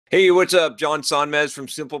Hey, what's up? John Sonmez from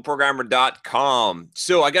simpleprogrammer.com.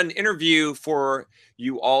 So I got an interview for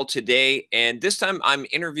you all today, and this time I'm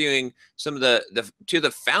interviewing some of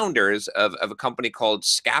the founders of a company called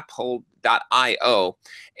Scaphold.io.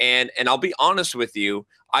 And I'll be honest with you,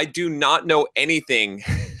 I do not know anything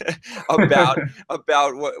about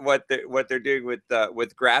what they're doing with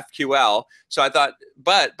GraphQL. So I thought,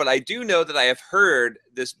 but I do know that I have heard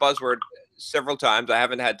this buzzword several times. I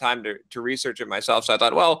haven't had time to research it myself. So I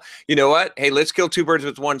thought, well, you know what? Hey, let's kill two birds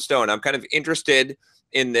with one stone. I'm kind of interested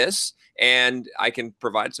in this, and I can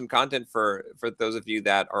provide some content for those of you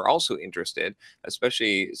that are also interested,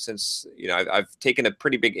 especially since I've taken a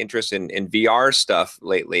pretty big interest in VR stuff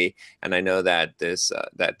lately, and I know that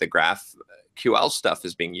that the GraphQL stuff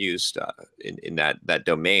is being used in that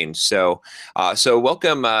domain. So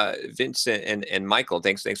welcome, Vince and Michael.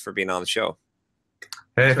 Thanks for being on the show.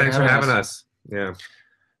 Hey, thanks for having us. Yeah.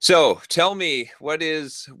 So tell me, well,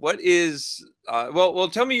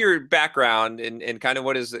 tell me your background and kind of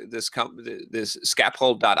what is this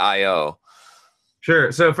Scaphold.io.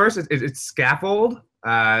 Sure. So first, it's Scaphold.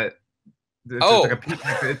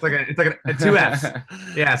 It's like a two F's.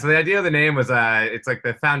 Yeah. So the idea of the name was it's like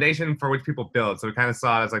the foundation for which people build. So we kind of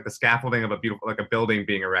saw it as like the scaffolding of a beautiful, like a building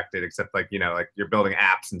being erected, except like like you're building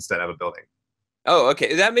apps instead of a building. Oh,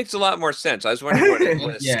 okay. That makes a lot more sense. I was wondering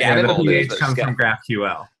what a scaffold the is. PH comes from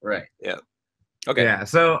GraphQL. Right. Yeah. Okay. Yeah.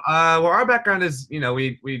 So well, our background is,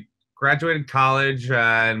 we graduated college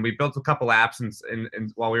and we built a couple apps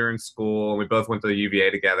while we were in school. We both went to the UVA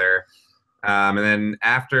together. And then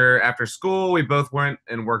after school, we both went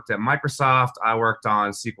and worked at Microsoft. I worked on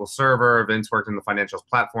SQL Server. Vince worked in the financials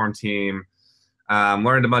platform team.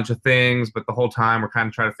 Learned a bunch of things, but the whole time we're kind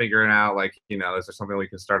of trying to figure it out. Like, is there something we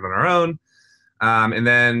can start on our own? And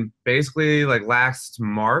then basically, like last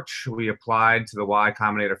March, we applied to the Y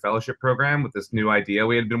Combinator Fellowship Program with this new idea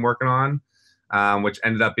we had been working on, which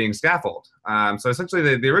ended up being Scaphold. So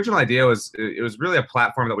essentially, the original idea was it was really a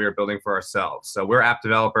platform that we were building for ourselves. So we're app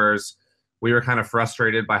developers. We were kind of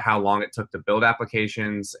frustrated by how long it took to build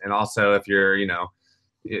applications, and also if you're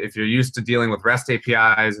used to dealing with REST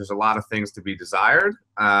APIs, there's a lot of things to be desired.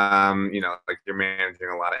 Like you're managing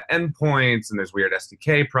a lot of endpoints and there's weird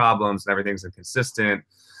SDK problems and everything's inconsistent.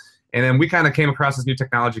 And then we kind of came across this new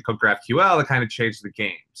technology called GraphQL that kind of changed the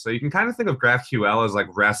game. So you can kind of think of GraphQL as like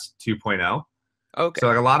REST 2.0. Okay. So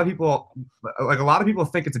like a lot of people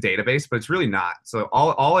think it's a database, but it's really not. So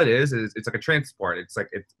all it is it's like a transport. It's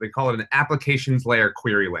like they call it an applications layer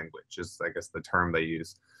query language is I guess the term they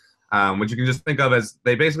use. Which you can just think of as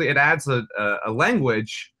it adds a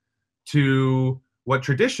language to what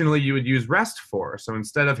traditionally you would use REST for. So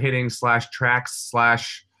instead of hitting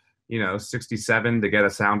 /tracks /67 to get a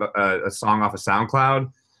song off of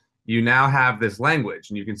SoundCloud, you now have this language,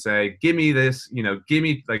 and you can say, give me this, give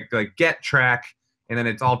me like get track, and then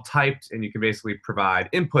it's all typed, and you can basically provide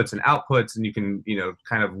inputs and outputs, and you can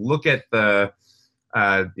kind of look at the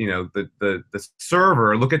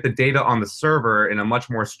server, look at the data on the server in a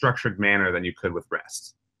much more structured manner than you could with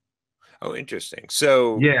REST. Oh, interesting.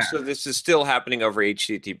 So yeah. So this is still happening over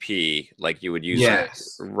HTTP, like you would use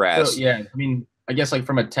REST. So, yeah, I mean, I guess like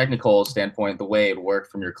from a technical standpoint, the way it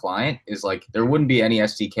worked from your client is like there wouldn't be any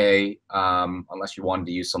SDK unless you wanted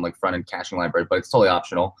to use some like front-end caching library, but it's totally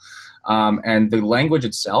optional. And the language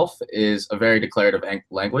itself is a very declarative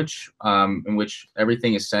language in which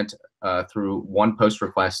everything is sent through one post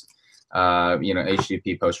request,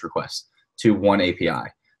 HTTP post request to one API.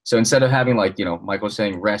 So instead of having like, Michael was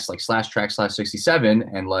saying REST like /track /67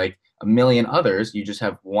 and like a million others, you just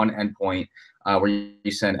have one endpoint where you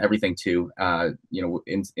send everything to,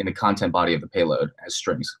 in the content body of the payload as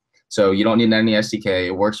strings. So you don't need any SDK.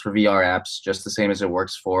 It works for VR apps just the same as it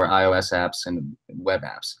works for iOS apps and web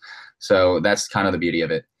apps. So that's kind of the beauty of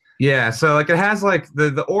it. Yeah, so like it has like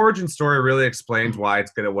the origin story really explains why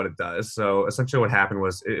it's good at what it does. So essentially what happened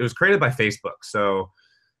was it was created by Facebook. So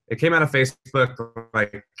it came out of Facebook,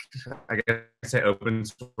 like, I guess say open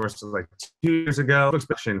source like 2 years ago. It's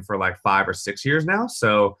been for like 5 or 6 years now.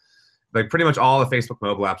 So like pretty much all the Facebook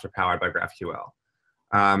mobile apps are powered by GraphQL.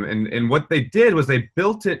 And what they did was they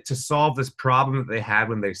built it to solve this problem that they had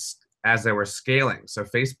as they were scaling. So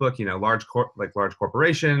Facebook, large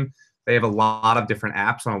corporation, they have a lot of different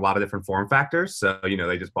apps on a lot of different form factors. So,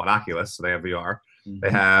 they just bought Oculus, so they have VR. Mm-hmm. They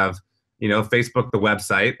have Facebook, the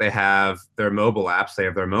website, they have their mobile apps, they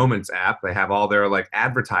have their Moments app, they have all their like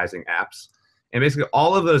advertising apps. And basically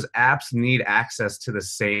all of those apps need access to the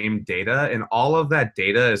same data, and all of that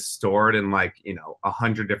data is stored in like,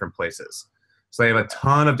 100 different places. So they have a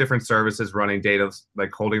ton of different services running data,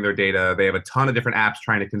 like holding their data. They have a ton of different apps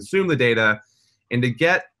trying to consume the data. And to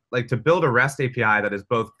get like to build a REST API that is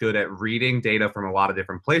both good at reading data from a lot of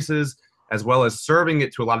different places as well as serving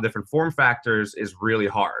it to a lot of different form factors is really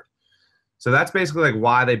hard. So that's basically like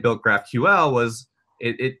why they built GraphQL was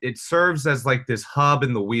it serves as like this hub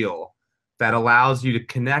in the wheel that allows you to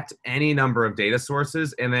connect any number of data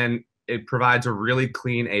sources, and then it provides a really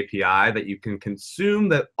clean API that you can consume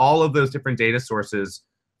that all of those different data sources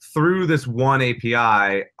through this one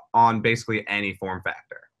API on basically any form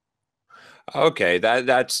factor. Okay,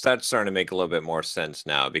 that's starting to make a little bit more sense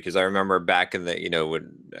now, because I remember back in the,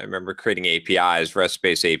 when I remember creating APIs,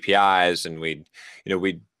 REST-based APIs, and we'd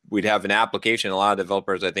have an application. A lot of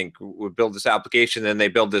developers, I think, would build this application, and they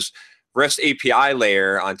build this REST API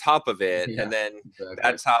layer on top of it, Yeah, and then exactly.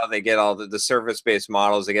 that's how they get all the service-based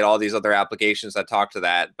models. They get all these other applications that talk to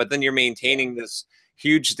that. But then you're maintaining this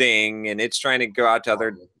huge thing, and it's trying to go out to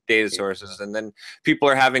other data sources, and then people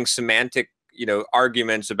are having semantic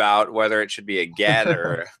arguments about whether it should be a get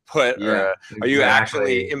or a put, or are you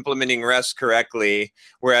actually implementing REST correctly?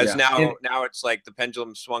 Whereas now it's like the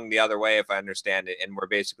pendulum swung the other way, if I understand it, and we're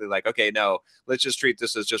basically like, okay, no, let's just treat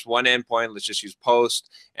this as just one endpoint. Let's just use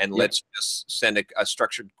post, and let's just send a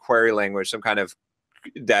structured query language, some kind of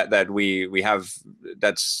that we have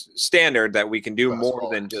that's standard, that we can do more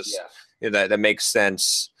than just that makes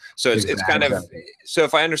sense. So it's kind of, so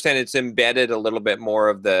if I understand, it's embedded a little bit more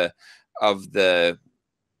of the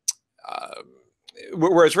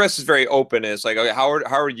whereas REST is very open. It's like, okay,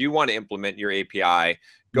 how you want to implement your API,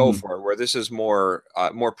 go for it. Where this is more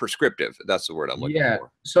prescriptive. That's the word I'm looking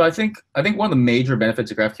for. So I think one of the major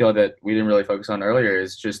benefits of GraphQL that we didn't really focus on earlier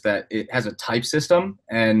is just that it has a type system.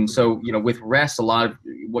 And so with REST, a lot of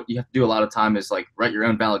what you have to do a lot of time is like write your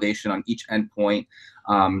own validation on each endpoint,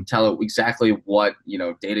 tell it exactly what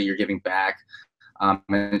data you're giving back.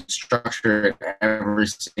 And structure it every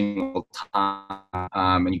single time,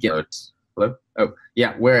 and you get hello. Oh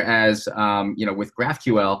yeah. Whereas with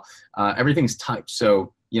GraphQL, everything's typed.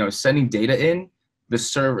 So sending data in, the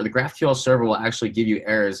GraphQL server will actually give you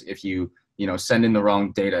errors if you send in the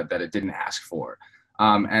wrong data that it didn't ask for.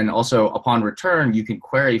 And also upon return, you can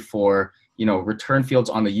query for return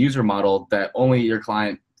fields on the user model that only your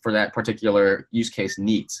client for that particular use case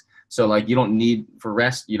needs. So like you don't need for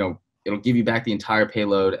REST, it'll give you back the entire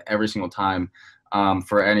payload every single time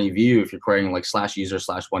for any view if you're querying like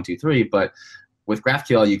 /user/123. But with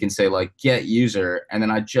GraphQL, you can say like get user, and then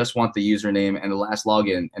I just want the username and the last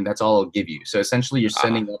login, and that's all it'll give you. So essentially, you're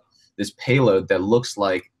sending up this payload that looks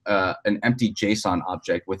like an empty JSON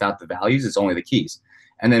object without the values. It's only the keys.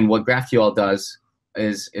 And then what GraphQL does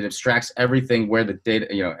is it abstracts everything where the data,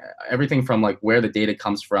 everything from like where the data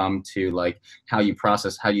comes from to like how you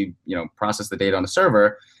process the data on the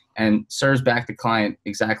server, and serves back the client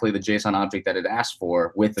exactly the JSON object that it asked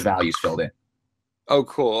for with the values filled in. Oh,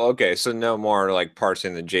 cool. Okay, so no more like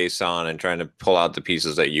parsing the JSON and trying to pull out the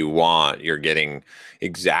pieces that you want. You're getting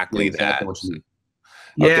exactly that. What you need.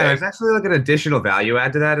 Yeah, there's actually like an additional value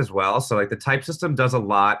add to that as well. So like the type system does a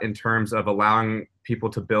lot in terms of allowing people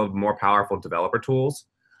to build more powerful developer tools.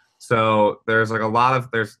 So there's like a lot of,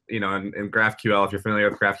 in GraphQL, if you're familiar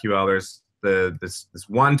with GraphQL, there's this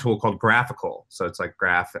one tool called GraphQL. So it's like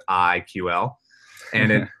GraphQL,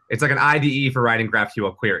 and it's like an IDE for writing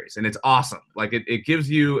GraphQL queries, and it's awesome. Like it gives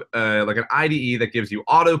you like an IDE that gives you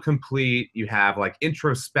autocomplete. You have like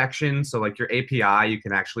introspection, so like your API, you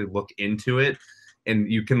can actually look into it,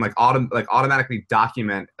 and you can like automatically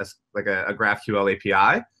document a GraphQL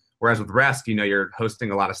API. Whereas with REST, you're hosting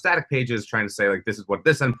a lot of static pages, trying to say like this is what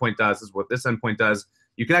this endpoint does, this is what this endpoint does.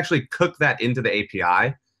 You can actually cook that into the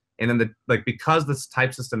API. And then because this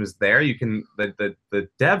type system is there, you can the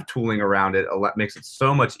dev tooling around it makes it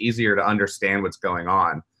so much easier to understand what's going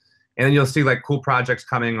on. And then you'll see like cool projects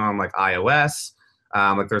coming on like iOS.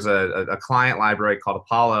 Like there's a client library called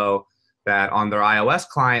Apollo that on their iOS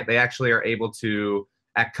client, they actually are able to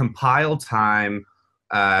at compile time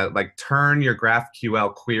like turn your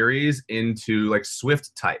GraphQL queries into like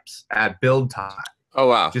Swift types at build time. Oh,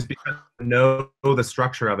 wow. Just because you know the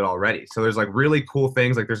structure of it already. So there's like really cool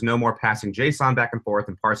things. Like there's no more passing JSON back and forth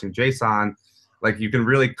and parsing JSON. Like you can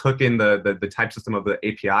really cook in the type system of the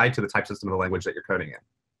API to the type system of the language that you're coding in.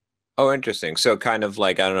 Oh, interesting. So kind of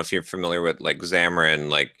like, I don't know if you're familiar with like Xamarin,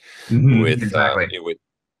 like exactly.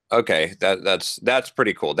 Okay, that's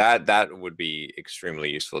pretty cool. That would be extremely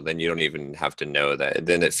useful. Then you don't even have to know that.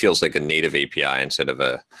 Then it feels like a native API instead of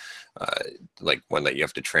a like one that you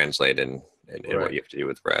have to translate and what you have to do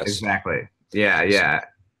with REST. Exactly. Yeah.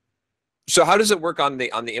 So how does it work on the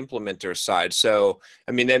implementer side? So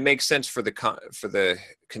I mean, that makes sense for the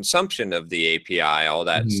consumption of the API. All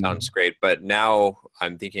that sounds great, but now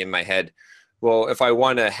I'm thinking in my head, Well, if I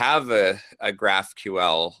want to have a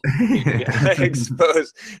GraphQL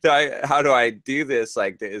exposed, how do I do this?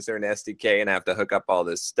 Like, is there an SDK and I have to hook up all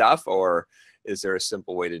this stuff, or is there a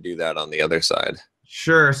simple way to do that on the other side?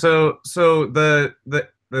 Sure. So the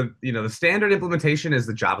standard implementation is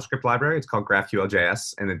the JavaScript library. It's called GraphQL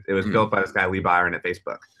JS, and it was built by this guy Lee Byron at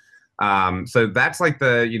Facebook. So that's like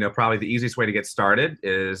probably the easiest way to get started.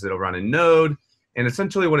 Is it'll run in Node, and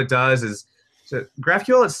essentially what it does is, so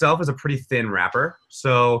GraphQL itself is a pretty thin wrapper.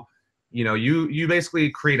 So you basically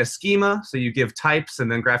create a schema. So you give types, and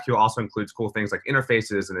then GraphQL also includes cool things like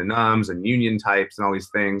interfaces and enums and union types and all these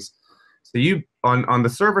things. So you on the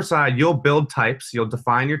server side, you'll build types, you'll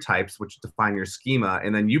define your types, which define your schema,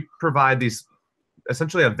 and then you provide these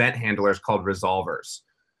essentially event handlers called resolvers.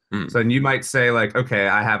 So then you might say like, okay,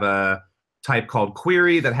 I have a type called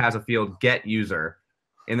query that has a field get user,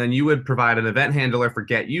 and then you would provide an event handler for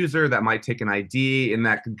get user that might take an ID and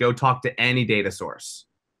that could go talk to any data source.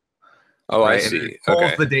 Oh, right? I see.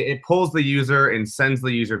 It pulls the user and sends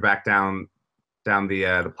the user back down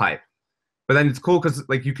the pipe. But then it's cool because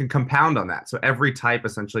like you can compound on that. So every type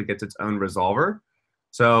essentially gets its own resolver.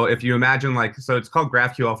 So if you imagine so it's called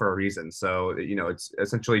GraphQL for a reason. So it's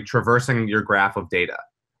essentially traversing your graph of data.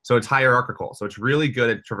 So it's hierarchical. So it's really good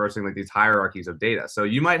at traversing like these hierarchies of data. So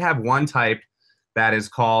you might have one type that is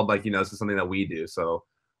called this is something that we do. So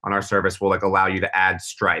on our service, we'll allow you to add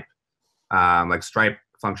Stripe, Stripe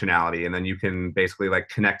functionality, and then you can basically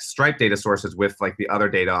connect Stripe data sources with the other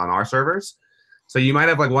data on our servers. So you might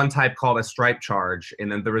have one type called a Stripe charge,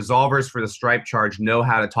 and then the resolvers for the Stripe charge know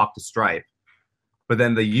how to talk to Stripe. But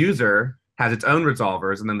then the user has its own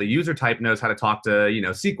resolvers, and then the user type knows how to talk to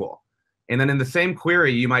SQL. And then in the same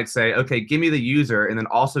query, you might say, okay, give me the user, and then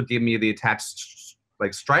also give me the attached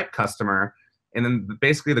Stripe customer. And then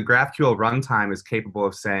basically the GraphQL runtime is capable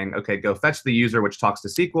of saying, okay, go fetch the user, which talks to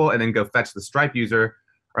SQL, and then go fetch the Stripe user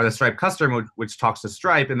or the Stripe customer, which talks to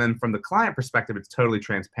Stripe. And then from the client perspective, it's totally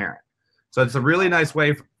transparent. So it's a really nice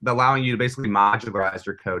way of allowing you to basically modularize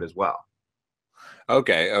your code as well.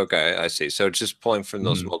 Okay, I see. So it's just pulling from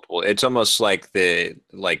those multiple. It's almost like a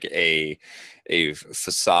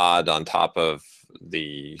facade on top of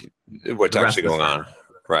what's actually going on,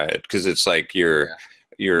 right? Because it's like you're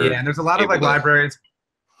and there's a lot of libraries.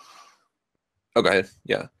 Okay,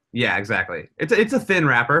 yeah. Yeah, exactly. It's a thin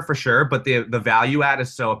wrapper for sure, but the value add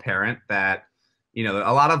is so apparent that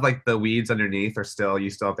a lot of the weeds underneath are still, you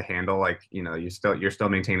still have to handle, you're still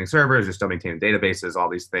maintaining servers, you're still maintaining databases, all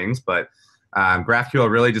these things. But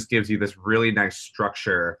GraphQL really just gives you this really nice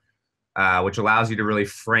structure, which allows you to really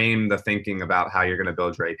frame the thinking about how you're going to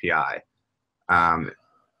build your API.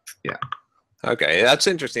 Yeah. Okay, that's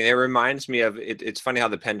interesting. It reminds me of it's funny how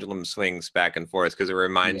the pendulum swings back and forth, because it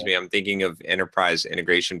reminds me, I'm thinking of enterprise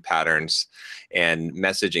integration patterns and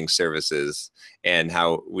messaging services and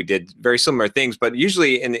how we did very similar things, but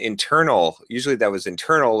usually that was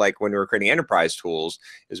internal, like when we were creating enterprise tools,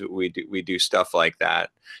 is we do stuff like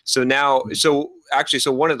that. So now, so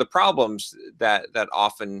one of the problems that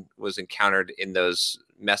often was encountered in those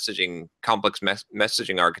complex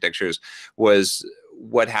messaging architectures was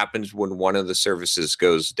what happens when one of the services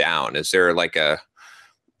goes down. Is there a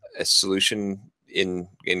solution in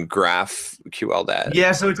GraphQL that?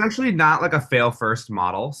 Yeah, so it's actually not a fail first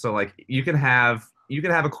model. So you can have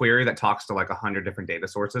a query that talks to 100 different data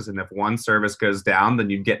sources, and if one service goes down, then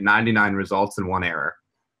you get 99 results and one error.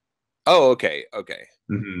 Oh, okay.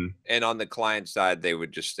 And on the client side,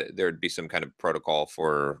 there'd be some kind of protocol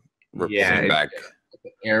for reporting back. The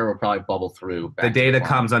error will probably bubble through. The data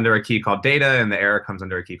comes under a key called data, and the error comes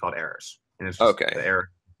under a key called errors. And it's just the error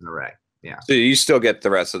is an array. Yeah. So you still get the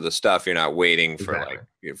rest of the stuff. You're not waiting for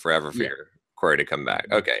forever for your query to come back.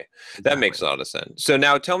 Okay, that makes a lot of sense. So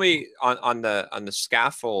now tell me on the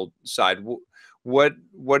Scaphold side, what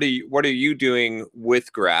are you doing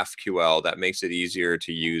with GraphQL that makes it easier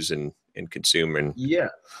to use and consume? And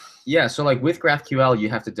yeah, so with GraphQL, you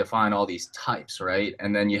have to define all these types, right?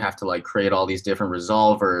 And then you have to create all these different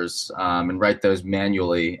resolvers and write those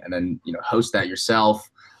manually, and then host that yourself.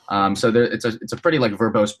 So it's a pretty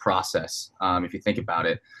verbose process if you think about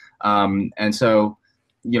it. And so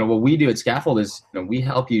what we do at Scaphold is we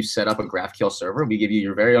help you set up a GraphQL server. We give you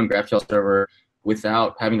your very own GraphQL server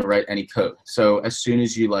without having to write any code. So as soon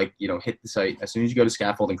as you hit the site, as soon as you go to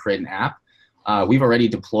Scaphold and create an app, we've already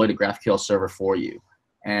deployed a GraphQL server for you.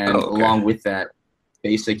 And along with that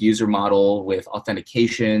basic user model with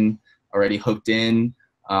authentication already hooked in,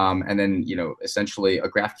 and then essentially a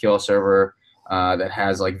GraphQL server that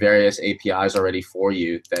has various APIs already for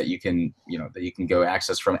you that you can go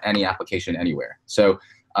access from any application anywhere. So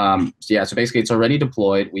so basically it's already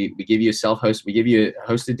deployed. We give you a we give you a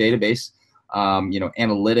hosted database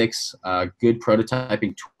analytics, good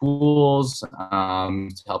prototyping tools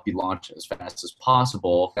to help you launch as fast as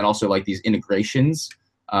possible, and also like these integrations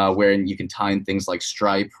wherein you can tie in things like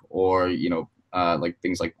Stripe or like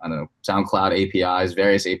things like, I don't know, SoundCloud APIs,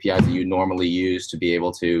 various APIs that you normally use to be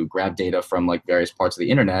able to grab data from like various parts of the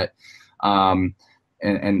internet,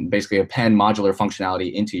 and basically append modular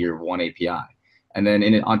functionality into your one API. And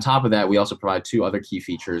then on top of that, we also provide two other key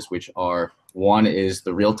features, which are, one is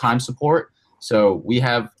the real-time support. So we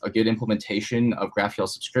have a good implementation of GraphQL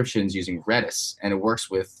subscriptions using Redis, and it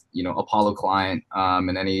works with Apollo client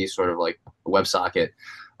and any sort of like WebSocket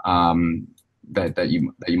that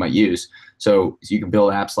you might use. So you can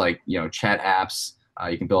build apps like chat apps,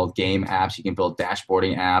 you can build game apps, you can build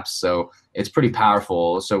dashboarding apps. So it's pretty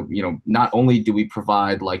powerful. So not only do we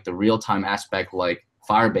provide like the real-time aspect like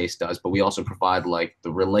Firebase does, but we also provide like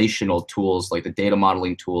the relational tools, like the data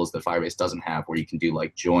modeling tools that Firebase doesn't have, where you can do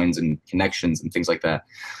like joins and connections and things like that,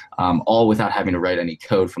 all without having to write any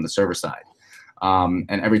code from the server side. And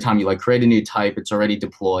every time you like create a new type, it's already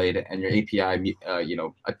deployed, and your API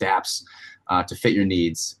adapts to fit your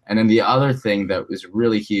needs. And then the other thing that is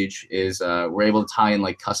really huge is we're able to tie in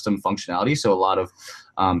like custom functionality. So a lot of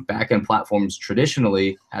backend platforms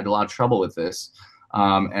traditionally had a lot of trouble with this,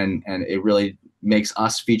 and it really makes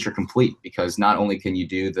us feature complete, because not only can you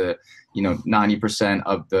do the 90%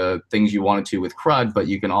 of the things you wanted to with CRUD, but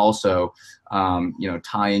you can also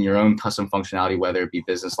tie in your own custom functionality, whether it be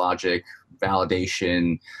business logic,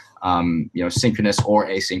 validation, synchronous or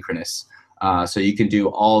asynchronous. So you can do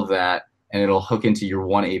all of that, and it'll hook into your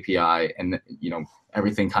one API, and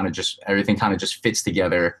everything kind of just fits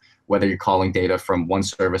together, whether you're calling data from one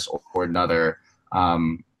service or another,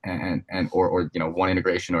 or one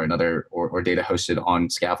integration or another, or data hosted on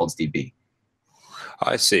Scaphold's DB.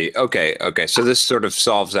 I see. Okay. So this sort of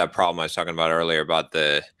solves that problem I was talking about earlier about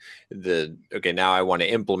okay, now I want to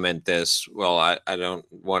implement this. Well, I don't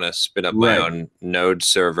want to spin up my own node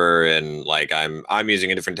server, and like I'm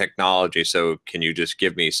using a different technology. So can you just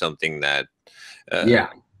give me something that? Yeah.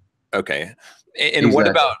 Okay. And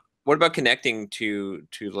exactly. What about connecting to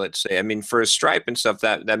let's say, I mean, for Stripe and stuff,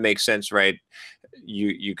 that makes sense, right?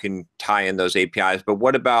 You can tie in those APIs, but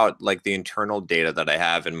what about like the internal data that I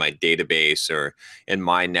have in my database or in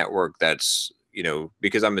my network? That's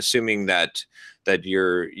because I'm assuming that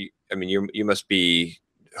you must be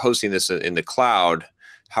hosting this in the cloud.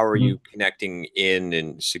 How are you connecting in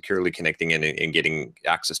and securely connecting in and getting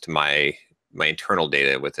access to my internal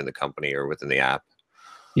data within the company or within the app?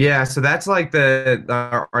 Yeah, so that's like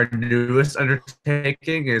our newest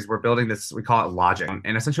undertaking is we're building this, we call it logic.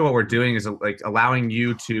 And essentially what we're doing is like allowing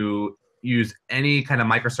you to use any kind of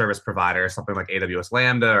microservice provider, something like AWS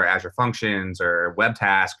Lambda or Azure Functions or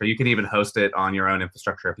Webtask, or you can even host it on your own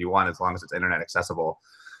infrastructure if you want, as long as it's internet accessible.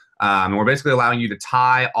 And we're basically allowing you to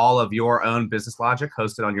tie all of your own business logic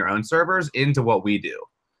hosted on your own servers into what we do.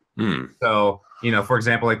 So, for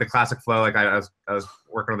example, like the classic flow, like I was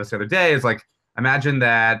working on this the other day, is like, imagine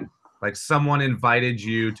that like someone invited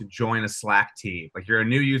you to join a Slack team. Like you're a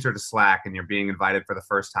new user to Slack and you're being invited for the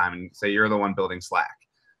first time, and say you're the one building Slack.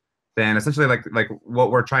 Then essentially like what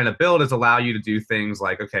we're trying to build is allow you to do things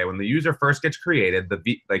like, okay, when the user first gets created,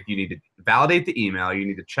 you need to validate the email. You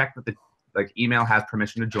need to check that the email has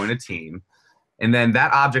permission to join a team. And then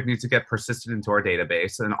that object needs to get persisted into our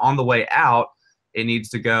database. And on the way out, it needs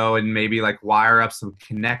to go and maybe like wire up some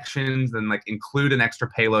connections and like include an extra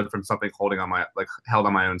payload from something held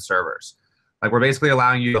on my own servers. Like we're basically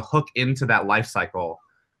allowing you to hook into that lifecycle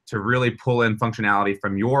to really pull in functionality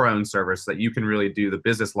from your own servers so that you can really do the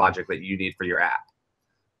business logic that you need for your app.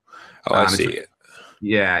 Oh, I see.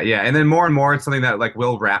 Yeah. And then more and more, it's something that like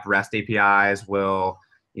will wrap REST APIs.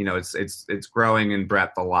 It's growing in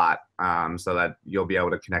breadth a lot, so that you'll be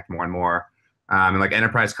able to connect more and more. And like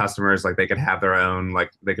enterprise customers, like they could have their own,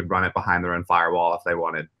 like they could run it behind their own firewall if they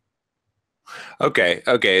wanted. Okay,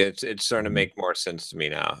 it's starting to make more sense to me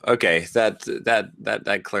now. Okay,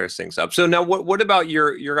 that clears things up. So now, what about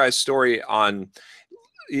your guys' story on?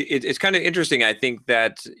 It's kind of interesting. I think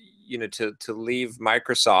that to leave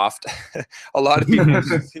Microsoft, a lot of people,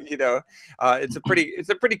 it's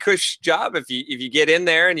a pretty cush job if you get in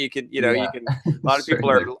there and you can. A lot of people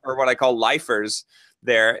are what I call lifers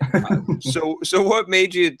there. So what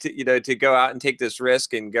made you to go out and take this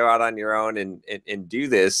risk and go out on your own and do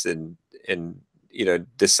this and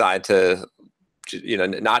decide to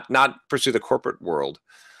not pursue the corporate world?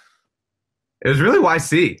 It was really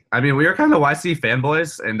YC. I mean, we were kind of YC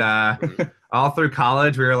fanboys, and all through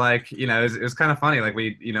college we were like, it was kind of funny. Like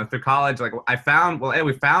we, through college, like we found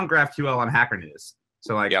GraphQL on Hacker News.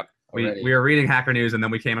 So like, we were reading Hacker News, and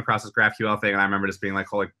then we came across this GraphQL thing, and I remember just being like,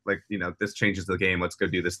 "Holy, like, you know, this changes the game. Let's go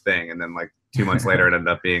do this thing." And then like 2 months later, it ended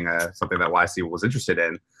up being something that YC was interested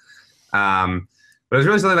in. But it was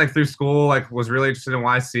really something like through school, like was really interested in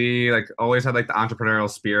YC, like always had like the entrepreneurial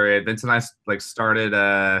spirit. Vince and I like started,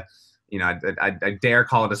 you know, I dare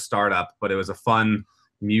call it a startup, but it was a fun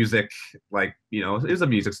music, like, you know, it was a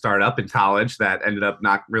music startup in college that ended up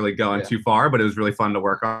not really going too far, but it was really fun to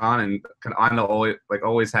work on, and kind of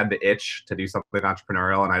always had the itch to do something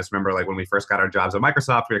entrepreneurial. And I just remember like when we first got our jobs at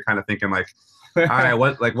Microsoft, we were kind of thinking like, all right,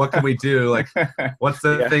 what can we do? Like, what's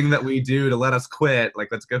the thing that we do to let us quit? Like,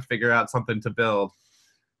 let's go figure out something to build.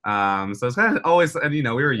 So it's kind of always, and you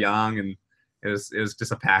know, we were young, and it was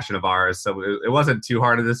just a passion of ours. So it wasn't too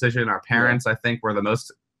hard a decision. Our parents, I think, were the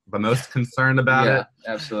most concerned about it.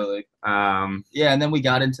 Absolutely. And then we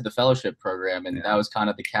got into the fellowship program, and that was kind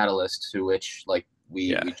of the catalyst to which like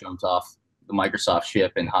we jumped off the Microsoft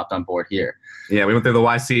ship and hopped on board here. Yeah, we went through the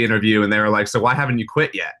YC interview, and they were like, "So why haven't you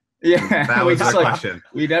quit yet?" Yeah, that was the question.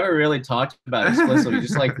 We never really talked about it explicitly. We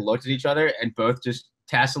just like looked at each other and both just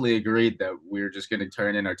tacitly agreed that we were just going to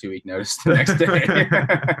turn in our 2-week notice the next day.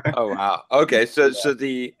 Oh wow. Okay. So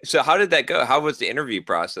how did that go? How was the interview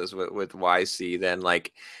process with YC then?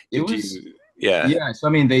 Like, So I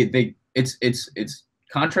mean, it's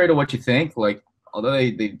contrary to what you think. Like, although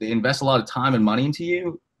they invest a lot of time and money into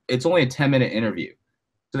you, it's only a 10-minute interview.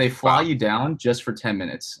 So they fly you down just for 10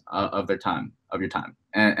 minutes of your time.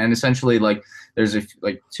 And essentially, like, there's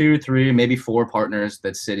like 2, 3, maybe 4 partners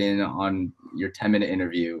that sit in on your 10-minute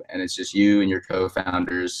interview, and it's just you and your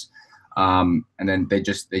co-founders. And then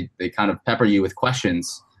they kind of pepper you with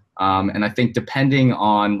questions. And I think depending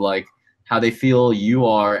on like how they feel you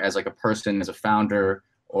are as like a person, as a founder,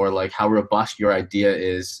 or like how robust your idea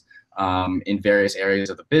is, in various areas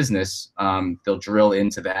of the business, they'll drill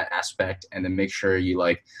into that aspect and then make sure you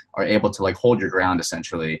like are able to like hold your ground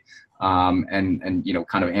essentially, and you know,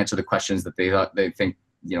 kind of answer the questions that they think,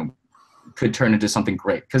 you know, could turn into something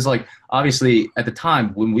great. Because like obviously at the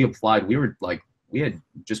time when we applied, we had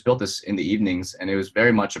just built this in the evenings, and it was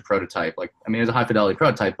very much a prototype. Like, I mean, it was a high fidelity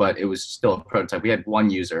prototype, but it was still a prototype. We had one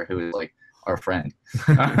user who was like our friend,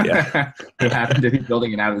 who happened to be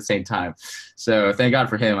building it out at the same time. So thank God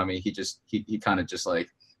for him. I mean, he kind of just like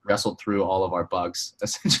wrestled through all of our bugs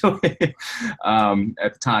essentially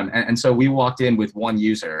at the time. And so we walked in with one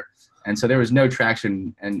user, and so there was no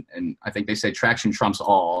traction. And I think they say traction trumps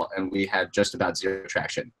all, and we had just about 0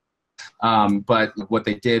 traction. But what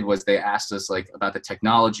they did was they asked us like about the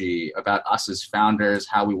technology, about us as founders,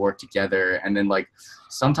 how we work together. And then like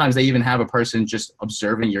sometimes they even have a person just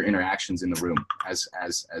observing your interactions in the room as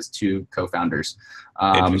 2 co-founders.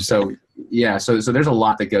 So there's a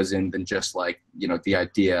lot that goes in than just like, you know, the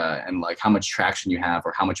idea and like how much traction you have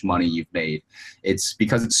or how much money you've made. It's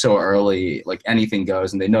because it's so early, like anything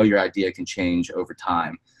goes, and they know your idea can change over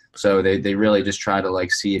time. So they really just try to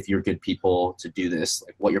like see if you're good people to do this,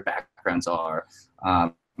 like what your backgrounds are,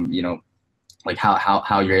 you know, like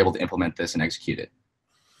how you're able to implement this and execute it.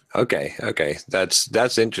 Okay,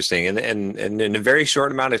 that's interesting, and in a very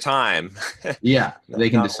short amount of time. Yeah, they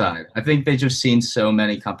can decide. I think they've just seen so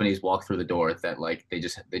many companies walk through the door that like they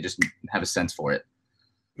just have a sense for it.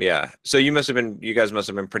 Yeah. So you guys must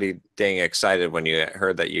have been pretty dang excited when you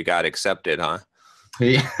heard that you got accepted, huh?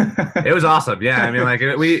 Yeah. It was awesome. Yeah, I mean, like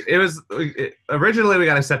originally we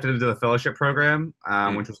got accepted into the fellowship program,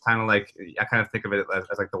 which was kind of like, I kind of think of it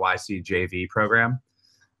as like the YC JV program,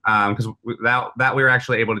 because that we were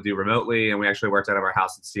actually able to do remotely, and we actually worked out of our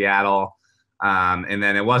house in Seattle, and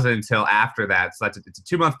then it wasn't until after that, so it's a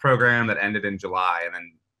 2-month program that ended in July, and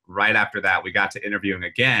then right after that we got to interviewing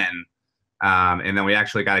again. And then we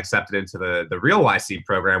actually got accepted into the real YC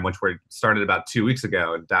program, which we started about 2 weeks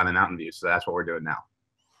ago down in Mountain View. So that's what we're doing now.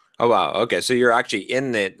 Oh, wow. Okay. So you're actually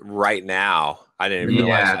in it right now. I didn't even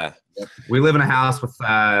realize that. Yep. We live in a house with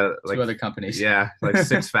like 2 other companies. Yeah, like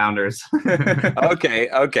 6 founders.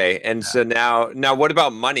 Okay. And so now what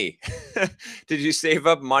about money? Did you save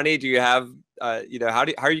up money? Do you have you know, how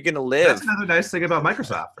are you going to live? That's another nice thing about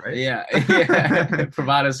Microsoft, right? Yeah.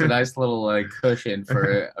 Provide us a nice little cushion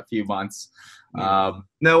for a few months. No,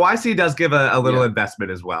 YC does give a little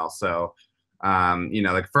investment as well. So, you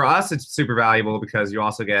know, like for us, it's super valuable because you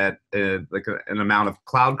also get like an amount of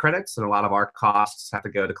cloud credits, and a lot of our costs have to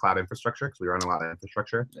go to cloud infrastructure because we run a lot of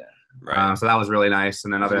infrastructure. Yeah. Right. So that was really nice.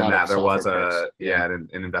 And then other than that, there was an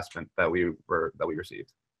investment that we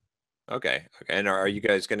received. Okay. And are you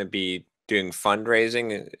guys going to be doing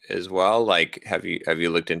fundraising as well? Like, have you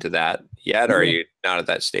looked into that yet, or are you not at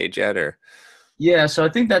that stage yet, or? Yeah, so I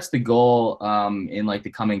think that's the goal in like the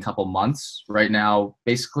coming couple months. Right now,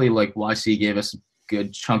 basically, like YC gave us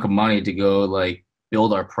good chunk of money to go like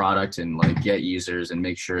build our product and like get users and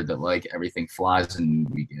make sure that like everything flies and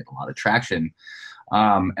we get a lot of traction.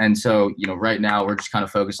 And so, you know, right now we're just kind of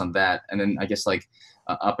focused on that. And then I guess like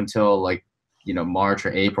up until like, you know, March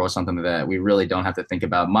or April or something like that, we really don't have to think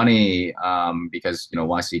about money, because, you know,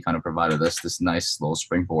 YC kind of provided us this nice little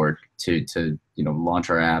springboard to, you know, launch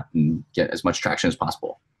our app and get as much traction as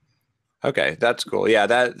possible. Okay, that's cool. Yeah,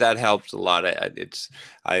 that helps a lot.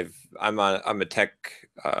 I'm a tech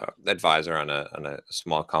advisor on a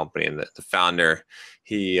small company, and the founder,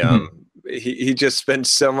 he just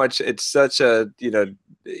spends so much. It's such a, you know,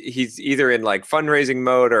 he's either in like fundraising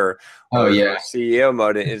mode or CEO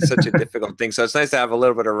mode. It's such a difficult thing. So it's nice to have a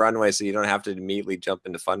little bit of runway, so you don't have to immediately jump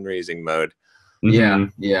into fundraising mode. Yeah,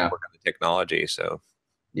 work on the technology. So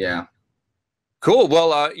yeah. Cool.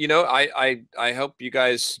 Well, you know, I hope you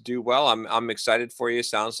guys do well. I'm excited for you.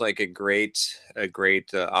 Sounds like a great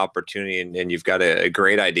opportunity, and you've got a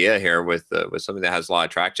great idea here with something that has a lot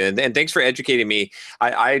of traction. And thanks for educating me.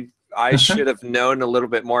 I should have known a little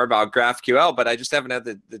bit more about GraphQL, but I just haven't had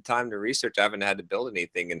the time to research. I haven't had to build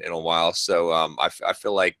anything in a while. So I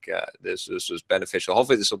feel like this was beneficial.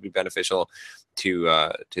 Hopefully, this will be beneficial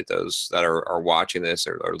to those that are watching this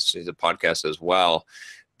or listening to the podcast as well,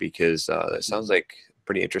 because it sounds like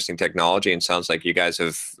pretty interesting technology, and sounds like you guys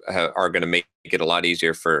are going to make it a lot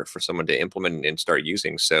easier for someone to implement and start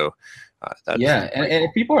using. So that's and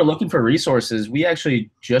if people are looking for resources, we actually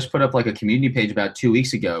just put up like a community page about 2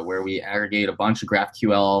 weeks ago where we aggregate a bunch of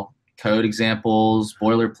GraphQL code examples,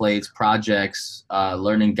 boilerplates, projects,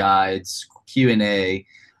 learning guides, Q&A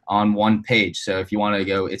on one page. So if you want to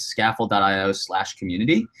go, it's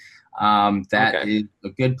scaphold.io/community. That is a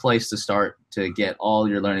good place to start to get all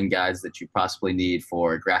your learning guides that you possibly need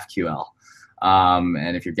for GraphQL.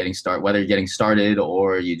 And if you're getting whether you're getting started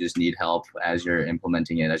or you just need help as you're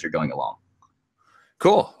implementing it as you're going along.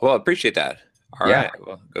 Cool. Well, appreciate that. All right.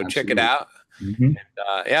 Well, go check it out. And,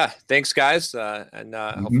 yeah. Thanks, guys. And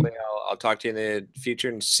hopefully I'll talk to you in the future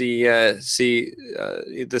and see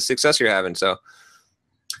the success you're having. So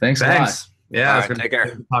thanks. A lot. Yeah. All right, take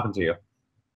care. Talking to you.